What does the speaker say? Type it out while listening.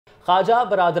ख्वाजा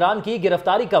बरादरान की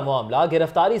गिरफ्तारी का मामला।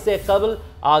 गिरफ्तारी से कबल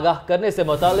आगाह करने से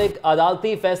मुतालिक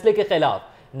अदालती फैसले के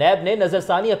खिलाफ नैब ने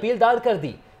नजरसानी अपील दायर कर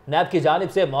दी। नैब की जानिब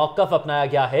से मौक़िफ़ अपनाया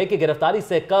गया है कि गिरफ्तारी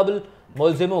से कबल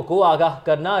मुलजिमों को आगाह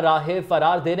करना राह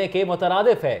फरार देने के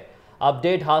मुतरादिफ है।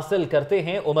 अपडेट हासिल करते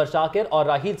हैं उमर शाकिर और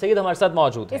राहील सईद हमारे साथ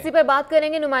मौजूद हैं। इसी पर बात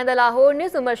करेंगे नुमाइंदा लाहौर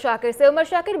न्यूज़ उमर शाकिर से। उमर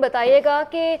शाकिर, बताइएगा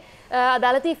कि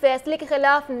अदालती फैसले के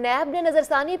खिलाफ नैब ने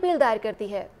नजरसानी अपील दायर कर दी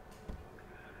है।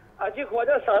 जी,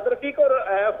 ख्वाजा साद रफीक और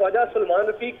ख्वाजा सलमान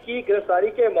रफीक की गिरफ्तारी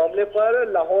के मामले पर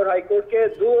लाहौर हाईकोर्ट के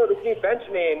 2 रुकनी बेंच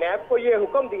ने नैब को ये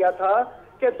हुक्म दिया था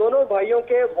कि दोनों भाइयों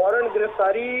के वारंट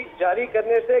गिरफ्तारी जारी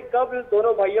करने से कबल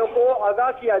दोनों भाइयों को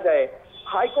आगाह किया जाए।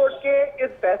 हाईकोर्ट के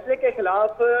इस फैसले के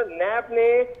खिलाफ नैब ने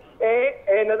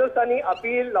नजरसानी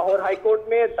अपील लाहौर हाईकोर्ट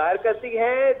में दायर कर दी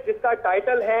है, जिसका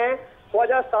टाइटल है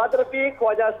ख्वाजा साद रफीक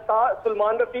ख्वाजा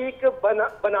सलमान रफीक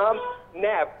बनाम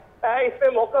नैब। इसमें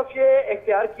मौक़िफ़ ये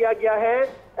इख्तियार किया गया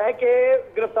है कि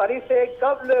गिरफ्तारी से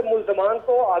कबल मुल्ज़मान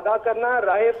को आगाह करना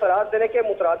राह फरार देने के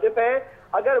मुतरादिफ है।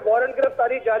 अगर वारंट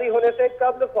गिरफ्तारी जारी होने से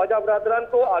कबल ख्वाजा बरादरान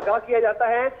को आगाह किया जाता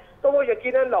है तो वो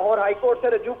यकीनन लाहौर हाईकोर्ट से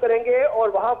रजू करेंगे और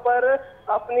वहां पर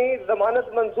अपनी जमानत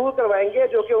मंजूर करवाएंगे,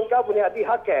 जो कि उनका बुनियादी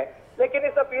हक है। लेकिन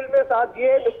इस अपील में साथ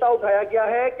ये नुक्ता उठाया गया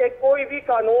है कि कोई भी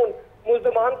कानून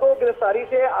मुल्ज़मान को गिरफ्तारी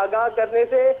से आगाह करने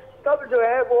से कब जो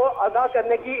है वो आगाह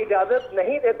करने की इजाजत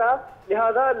नहीं देता।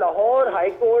 लिहाजा लाहौर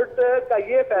हाईकोर्ट का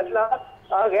ये फैसला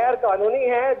गैर कानूनी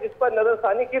है, जिस पर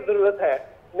नजरसानी की जरूरत है।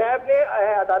 नैब ने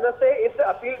अदालत से इस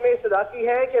अपील में इस्तदा की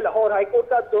है कि लाहौर हाईकोर्ट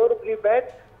का 2 रुकनी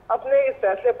बेंच अपने इस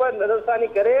फैसले पर नजरसानी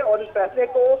करे और इस फैसले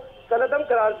को कलअदम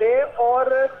करार दे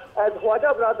और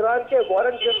ख्वाजा बरादरान के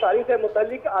वारंट गिरफ्तारी से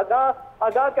मुतल्लिक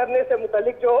आगाह करने से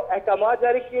मुतल्लिक जो अहकाम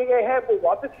जारी किए गए हैं वो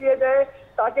वापस लिए जाए,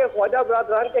 ताकि ख्वाजा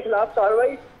बरादरान के खिलाफ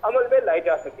कार्रवाई अमल में लाई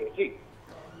जा सके। जी,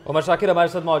 उमर शाकिर हमारे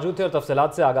साथ मौजूद थे और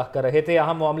तफसीलात से आगाह कर रहे थे।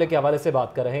 अहम मामले के हवाले से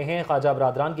बात कर रहे हैं। ख्वाजा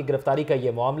बरादरान की गिरफ्तारी का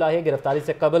ये मामला है। गिरफ्तारी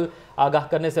से कबल आगाह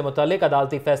करने से मुतल्लिक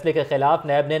अदालती फैसले के खिलाफ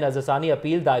नैब ने नजरसानी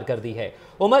अपील दायर कर दी है।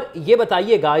 उमर, ये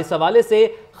बताइएगा, इस हवाले से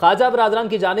ख्वाजा बरादरान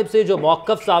की जानिब से जो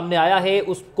मौक़िफ़ सामने आया है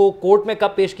उसको कोर्ट में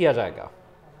कब पेश किया जाएगा?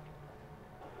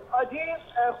 जी,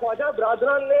 ख्वाजा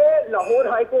बरादरान ने लाहौर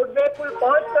हाईकोर्ट में कुल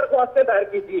 5 दरख्वास्तें दायर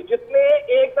की थी, जिसमें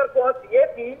एक दरख्वास्त ये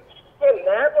थी कि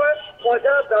नैब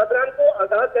ख्वाजा बरादरान को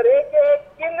आगाह करे कि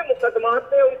किन मुकदमात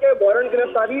में उनके वारंट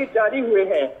गिरफ्तारी जारी हुए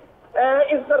हैं।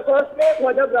 इस दरख्वास्त में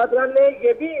ख्वाजा बरादरान ने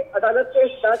यह भी अदालत से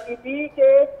इस्तदा की थी कि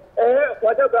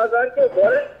ख्वाजा बरादरान के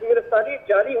वारंट गिरफ्तारी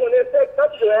जारी होने से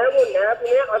कब जो है वो नैब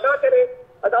उन्हें आगाह करे।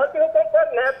 अदालती हुक्म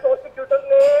पर नैब प्रोसिक्यूटर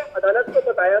ने अदालत को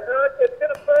बताया था कि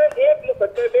सिर्फ एक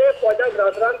मुकदमे में ख्वाजा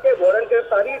बरादरान के वारंट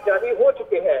गिरफ्तारी जारी हो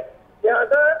चुके हैं।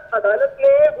 लिहाजा अदालत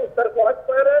ने उस दरख्वास्त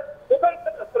पर हुक्म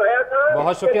सुनाया था।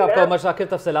 बहुत शुक्रिया आपका उमर शाकिर,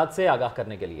 तफसीलात से आगाह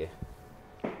करने के लिए।